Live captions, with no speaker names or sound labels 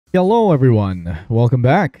Hello everyone, welcome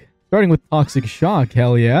back. Starting with Toxic Shock,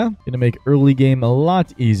 hell yeah. Gonna make early game a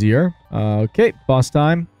lot easier. Okay, boss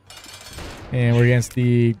time. And we're against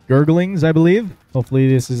the Gurglings, I believe. Hopefully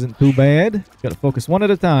this isn't too bad. Gotta focus one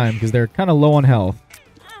at a time, because they're kind of low on health.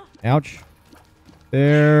 Ouch.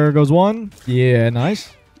 There goes one. Yeah,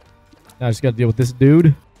 nice. Now I just gotta deal with this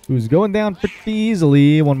dude, who's going down pretty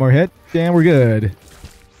easily. One more hit, and we're good.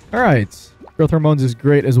 Alright. Growth hormones is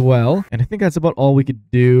great as well. And I think that's about all we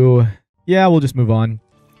could do. Yeah, we'll just move on.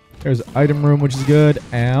 There's item room, which is good.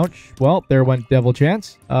 Ouch. Well, there went Devil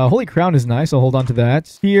Chance. Holy Crown is nice. I'll hold on to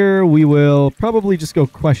that. Here, we will probably just go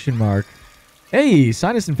question mark. Hey,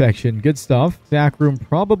 sinus infection. Good stuff. Sack room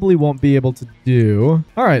probably won't be able to do.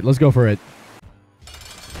 All right, let's go for it.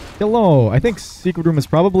 Hello. I think secret room is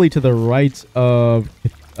probably to the right of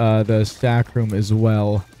the stack room as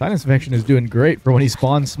well. Sinus infection is doing great for when he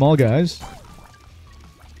spawns small guys.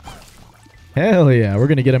 Hell yeah, we're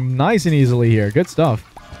going to get him nice and easily here. Good stuff.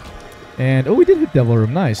 And, oh, we did hit Devil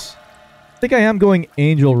Room. Nice. I think I am going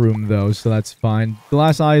Angel Room, though, so that's fine.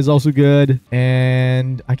 Glass Eye is also good.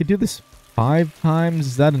 And I could do this 5 times.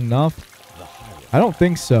 Is that enough? I don't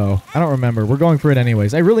think so. I don't remember. We're going for it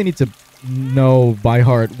anyways. I really need to know by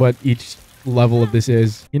heart what each level of this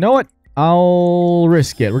is. You know what? I'll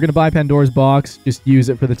risk it. We're going to buy Pandora's Box. Just use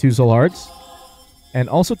it for the 2 soul hearts. And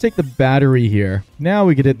also take the battery here. Now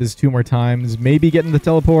we could hit this 2 more times. Maybe get in the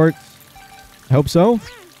teleport. I hope so.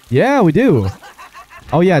 Yeah, we do.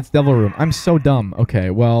 Oh, yeah, it's Devil Room. I'm so dumb. Okay,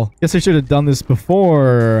 well, guess I should have done this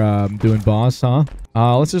before doing boss, huh?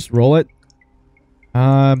 Let's just roll it.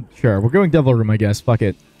 Sure. We're going Devil Room, I guess. Fuck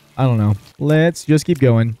it. I don't know. Let's just keep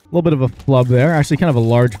going. A little bit of a flub there. Actually, kind of a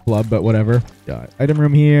large flub, but whatever. Got item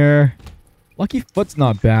room here. Lucky Foot's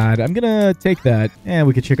not bad. I'm gonna take that. And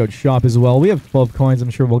we could check out shop as well. We have 12 coins.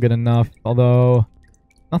 I'm sure we'll get enough. Although,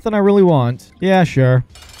 nothing I really want. Yeah, sure.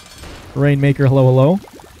 Rainmaker, hello, hello.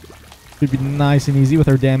 Should be nice and easy with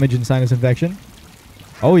our damage and sinus infection.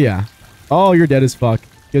 Oh, yeah. Oh, you're dead as fuck.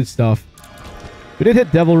 Good stuff. We did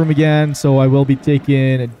hit Devil Room again, so I will be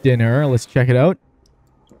taking dinner. Let's check it out.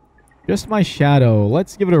 Just my shadow.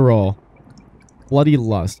 Let's give it a roll. Bloody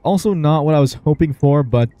Lust. Also not what I was hoping for,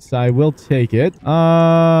 but I will take it.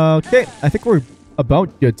 Okay. I think we're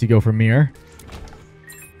about good to go from here.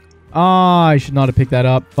 I should not have picked that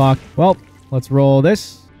up. Fuck. Well, let's roll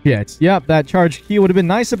this. Shit. Yep, that charge key would have been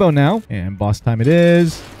nice about now. And boss time it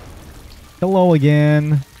is. Hello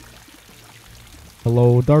again.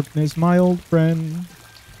 Hello, darkness, my old friend.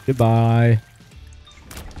 Goodbye.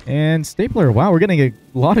 And stapler. Wow, we're getting a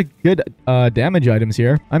lot of good damage items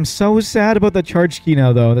here. I'm so sad about that charge key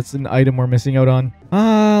now, though. That's an item we're missing out on.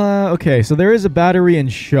 Okay, so there is a battery in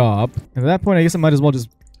shop. And at that point, I guess I might as well just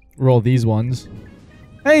roll these ones.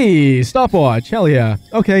 Hey, stopwatch. Hell yeah.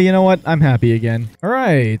 Okay, you know what? I'm happy again. All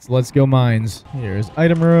right, let's go mines. Here's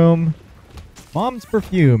item room. Mom's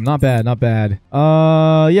perfume. Not bad, not bad.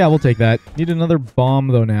 Yeah, we'll take that. Need another bomb,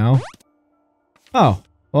 though, now. Oh.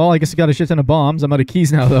 Well, I guess I got a shit ton of bombs. I'm out of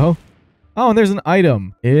keys now, though. Oh, and there's an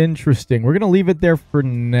item. Interesting. We're going to leave it there for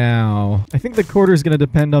now. I think the quarter is going to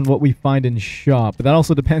depend on what we find in shop. But that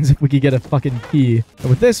also depends if we could get a fucking key. And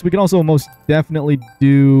with this, we can also most definitely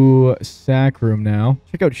do sack room now.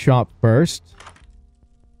 Check out shop first.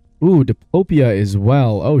 Ooh, diplopia as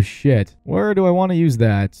well. Oh, shit. Where do I want to use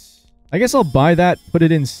that? I guess I'll buy that, put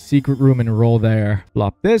it in secret room, and roll there.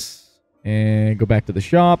 Plop this. And go back to the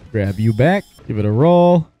shop. Grab you back. Give it a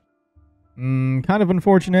roll. Kind of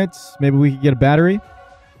unfortunate. Maybe we could get a battery.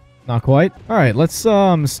 Not quite. Alright, let's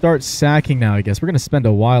start sacking now, I guess. We're going to spend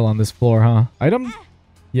a while on this floor, huh? Item?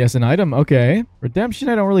 Yes, an item. Okay. Redemption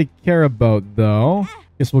I don't really care about, though.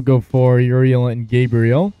 Guess we'll go for Uriel and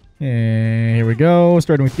Gabriel. And here we go.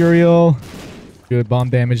 Starting with Uriel. Good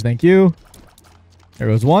bomb damage, thank you. There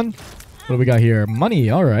goes one. What do we got here?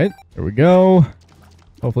 Money. Alright. There we go.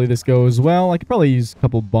 Hopefully this goes well. I could probably use a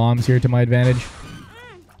couple bombs here to my advantage.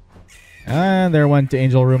 And there went to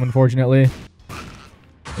Angel Room, unfortunately.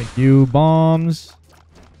 Thank you, bombs.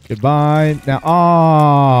 Goodbye. Now,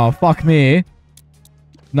 oh, fuck me.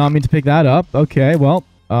 Not mean to pick that up. Okay, well,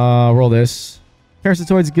 roll this.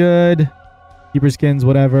 Parasitoid's good. Keeper skins,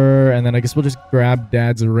 whatever. And then I guess we'll just grab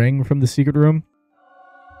Dad's ring from the secret room.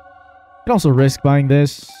 Could also risk buying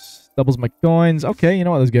this. Doubles my coins. Okay, you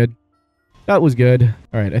know what? That's good. That was good.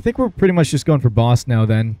 All right, I think we're pretty much just going for boss now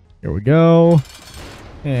then. Here we go.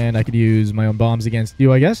 And I could use my own bombs against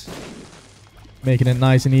you, I guess. Making it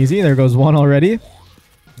nice and easy. There goes one already.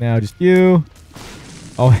 Now just you.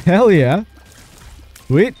 Oh, hell yeah.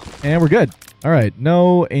 Sweet. And we're good. All right,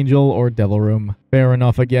 no angel or devil room. Fair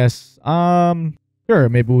enough, I guess. Could Sure,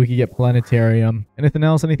 maybe we could get Planetarium. Anything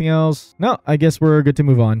else? Anything else? No, I guess we're good to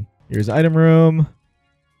move on. Here's item room.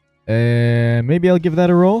 And maybe I'll give that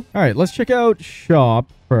a roll. All right, let's check out shop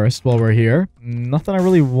first while we're here. Nothing I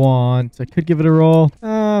really want. I could give it a roll.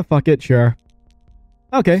 Fuck it, sure.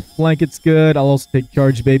 Okay, blanket's good. I'll also take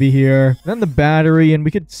charge baby here. Then the battery, and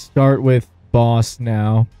we could start with boss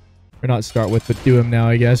now. Or not start with, but do him now,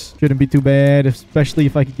 I guess. Shouldn't be too bad, especially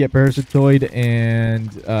if I could get parasitoid and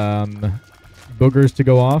boogers to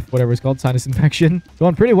go off. Whatever it's called, sinus infection.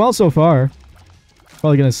 Going pretty well so far.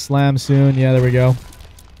 Probably gonna slam soon. Yeah, there we go.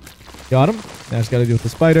 Got him. Now just gotta deal with the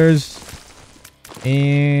spiders.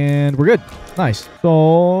 And we're good. Nice.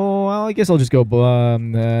 So, well, I guess I'll just go,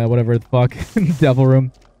 whatever the fuck. Devil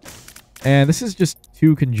room. And this is just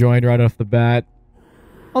too conjoined right off the bat.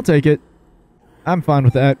 I'll take it. I'm fine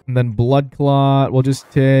with that. And then blood clot. We'll just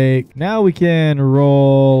take... Now we can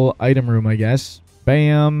roll item room, I guess.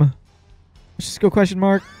 Bam. Let's just go question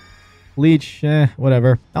mark. Leech.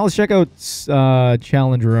 Whatever. Now let's check out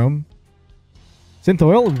challenge room. Synth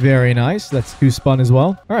oil, very nice. That's 2 spun as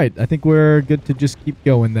well. All right, I think we're good to just keep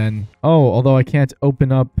going then. Oh, although I can't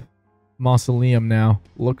open up mausoleum now.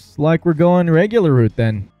 Looks like we're going regular route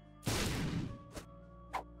then.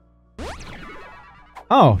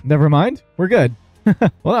 Oh, never mind. We're good.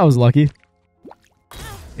 Well, that was lucky.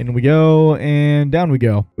 In we go, and down we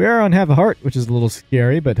go. We are on half a heart, which is a little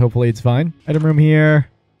scary, but hopefully it's fine. Item room here.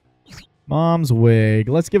 Mom's wig.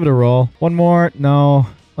 Let's give it a roll. One more. No.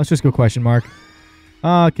 Let's just go question mark.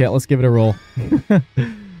 Okay, let's give it a roll.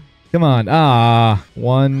 Come on.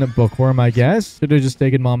 One bookworm, I guess. Should have just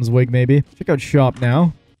taken mom's wig, maybe. Check out shop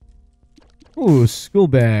now. Ooh, school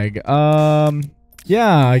bag.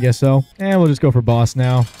 Yeah, I guess so. And we'll just go for boss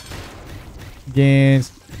now.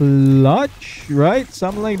 Against clutch, right?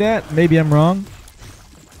 Something like that. Maybe I'm wrong.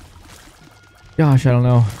 Gosh, I don't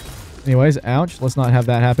know. Anyways, ouch. Let's not have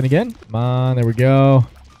that happen again. Come on, there we go.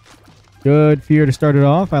 Good fear to start it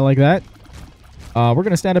off. I like that. We're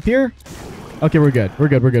going to stand up here. Okay, we're good. We're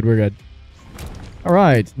good. All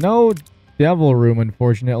right. No devil room,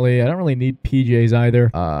 unfortunately. I don't really need PJs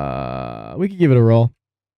either. We could give it a roll.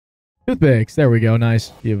 Toothpicks. There we go.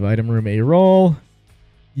 Nice. Give item room a roll.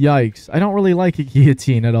 Yikes. I don't really like a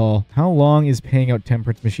guillotine at all. How long is paying out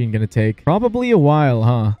temperance machine going to take? Probably a while,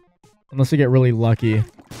 huh? Unless I get really lucky.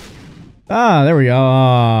 There we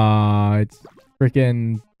go. It's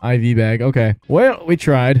freaking... IV bag. Okay. Well, we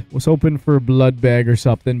tried. Was hoping for a blood bag or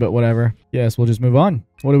something, but whatever. Yes, we'll just move on.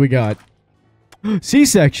 What do we got?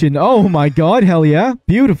 C-section. Oh my god. Hell yeah.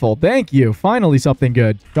 Beautiful. Thank you. Finally something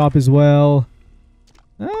good. Shop as well.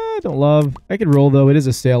 I don't love. I could roll though. It is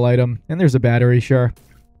a sale item. And there's a battery. Sure.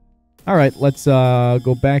 All right. Let's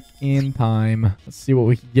go back in time. Let's see what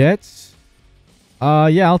we can get.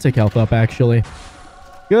 Yeah, I'll take health up actually.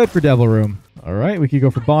 Good for devil room. All right, we could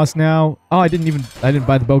go for boss now. Oh, I didn't buy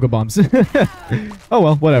the boga bombs. Oh,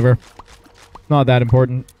 well, whatever. Not that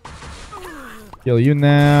important. Kill you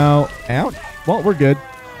now. Ouch. Well, we're good.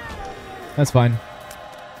 That's fine.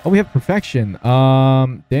 Oh, we have perfection.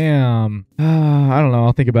 Damn. I don't know.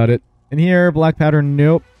 I'll think about it. In here, black powder.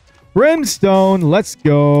 Nope. Brimstone. Let's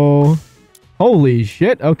go. Holy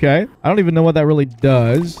shit. Okay. I don't even know what that really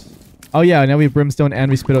does. Oh, yeah. Now we have brimstone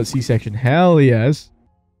and we spit out C-section. Hell yes.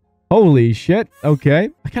 Holy shit. Okay.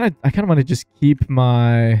 I kind of want to just keep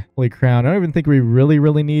my holy crown. I don't even think we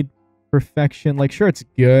really need perfection. Like, sure, it's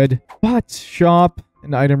good. But shop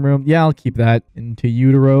and item room. Yeah, I'll keep that. Into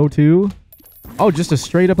utero, too. Oh, just a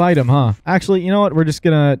straight up item, huh? Actually, you know what? We're just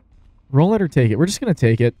going to roll it or take it. We're just going to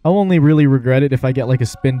take it. I'll only really regret it if I get, like, a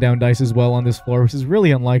spin down dice as well on this floor, which is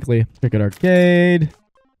really unlikely. Check out arcade.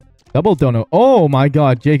 Double dono. Oh, my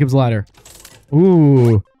God. Jacob's ladder.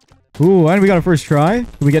 Ooh. Ooh, and we got a first try.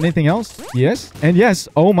 Did we get anything else? Yes. And yes.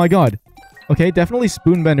 Oh my god. Okay, definitely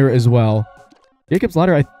Spoonbender as well. Jacob's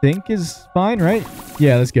ladder, I think, is fine, right?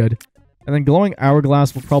 Yeah, that's good. And then glowing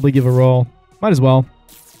hourglass will probably give a roll. Might as well.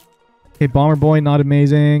 Okay, Bomber Boy, not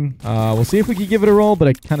amazing. We'll see if we can give it a roll, but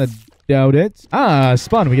I kind of doubt it.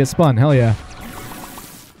 Spun. We get spun. Hell yeah.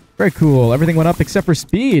 Very cool. Everything went up except for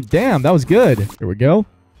speed. Damn, that was good. Here we go.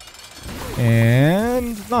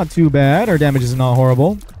 And not too bad. Our damage is not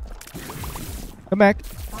horrible. Come back.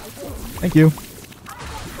 Thank you.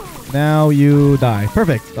 Now you die.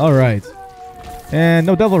 Perfect. All right. And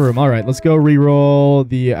no devil room. All right. Let's go re-roll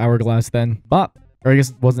the hourglass then. Bop. Or I guess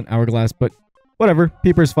it wasn't hourglass, but whatever.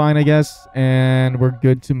 Peeper's fine, I guess. And we're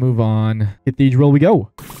good to move on. Cathedral we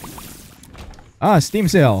go. Steam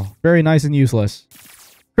sale. Very nice and useless.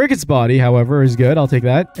 Cricket's body, however, is good. I'll take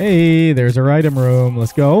that. Hey, there's our item room.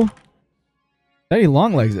 Let's go. Daddy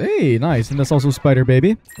long legs. Hey, nice. And that's also spider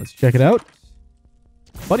baby. Let's check it out.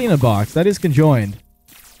 Buddy in a box. That is conjoined.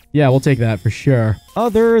 Yeah, we'll take that for sure.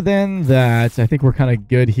 Other than that, I think we're kind of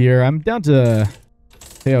good here. I'm down to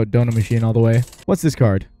pay out donut machine all the way. What's this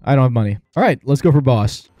card? I don't have money. All right, let's go for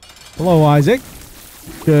boss. Hello, Isaac.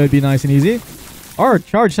 Could be nice and easy. Our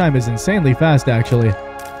charge time is insanely fast, actually.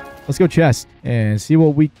 Let's go chest and see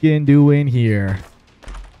what we can do in here.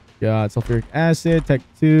 Got sulfuric acid, tech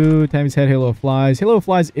 2, times head, halo of flies. Halo of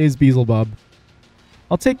flies is Beelzebub.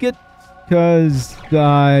 I'll take it because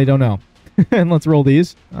I don't know. And let's roll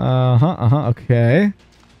these. Okay.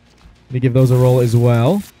 Let me give those a roll as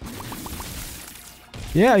well.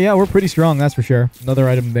 Yeah, we're pretty strong, that's for sure. Another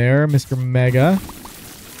item there, Mr. Mega.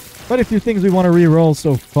 Quite a few things we want to re-roll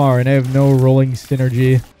so far, and I have no rolling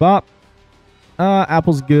synergy. Bop.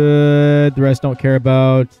 Apple's good. The rest don't care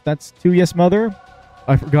about. That's 2 yes, mother.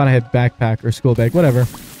 I forgot I had backpack or school bag. Whatever.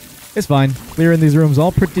 It's fine. Clearing these rooms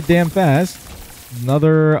all pretty damn fast.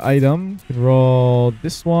 Another item. Can roll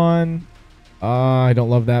this one. I don't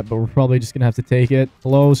love that, but we're probably just going to have to take it.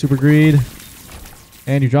 Hello, Super Greed.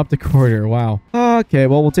 And you dropped a quarter. Wow. Okay,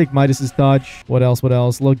 well, we'll take Midas's touch. What else?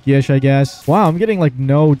 Look, Gish, I guess. Wow, I'm getting, like,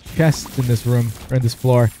 no chests in this room, or in this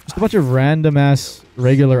floor. Just a bunch of random-ass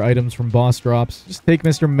regular items from boss drops. Just take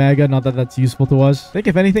Mr. Mega, not that that's useful to us. I think,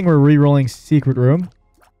 if anything, we're re-rolling Secret Room.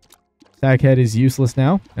 Sackhead is useless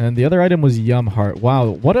now. And the other item was Yum Heart. Wow,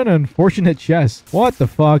 what an unfortunate chest. What the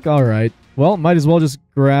fuck? All right. Well, might as well just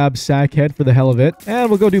grab Sackhead for the hell of it. And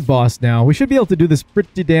we'll go do boss now. We should be able to do this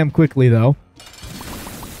pretty damn quickly, though.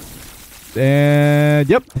 And,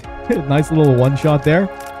 yep. Nice little one-shot there.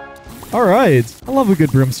 All right. I love a good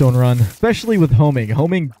Brimstone run, especially with homing.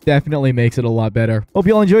 Homing definitely makes it a lot better. Hope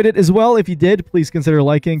you all enjoyed it as well. If you did, please consider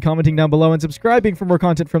liking, commenting down below, and subscribing for more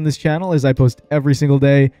content from this channel as I post every single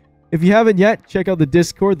day. If you haven't yet, check out the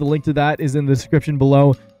Discord. The link to that is in the description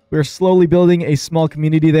below. We're slowly building a small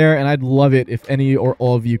community there, and I'd love it if any or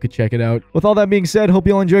all of you could check it out. With all that being said, hope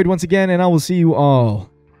you all enjoyed once again, and I will see you all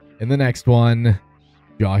in the next one.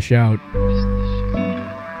 Josh out.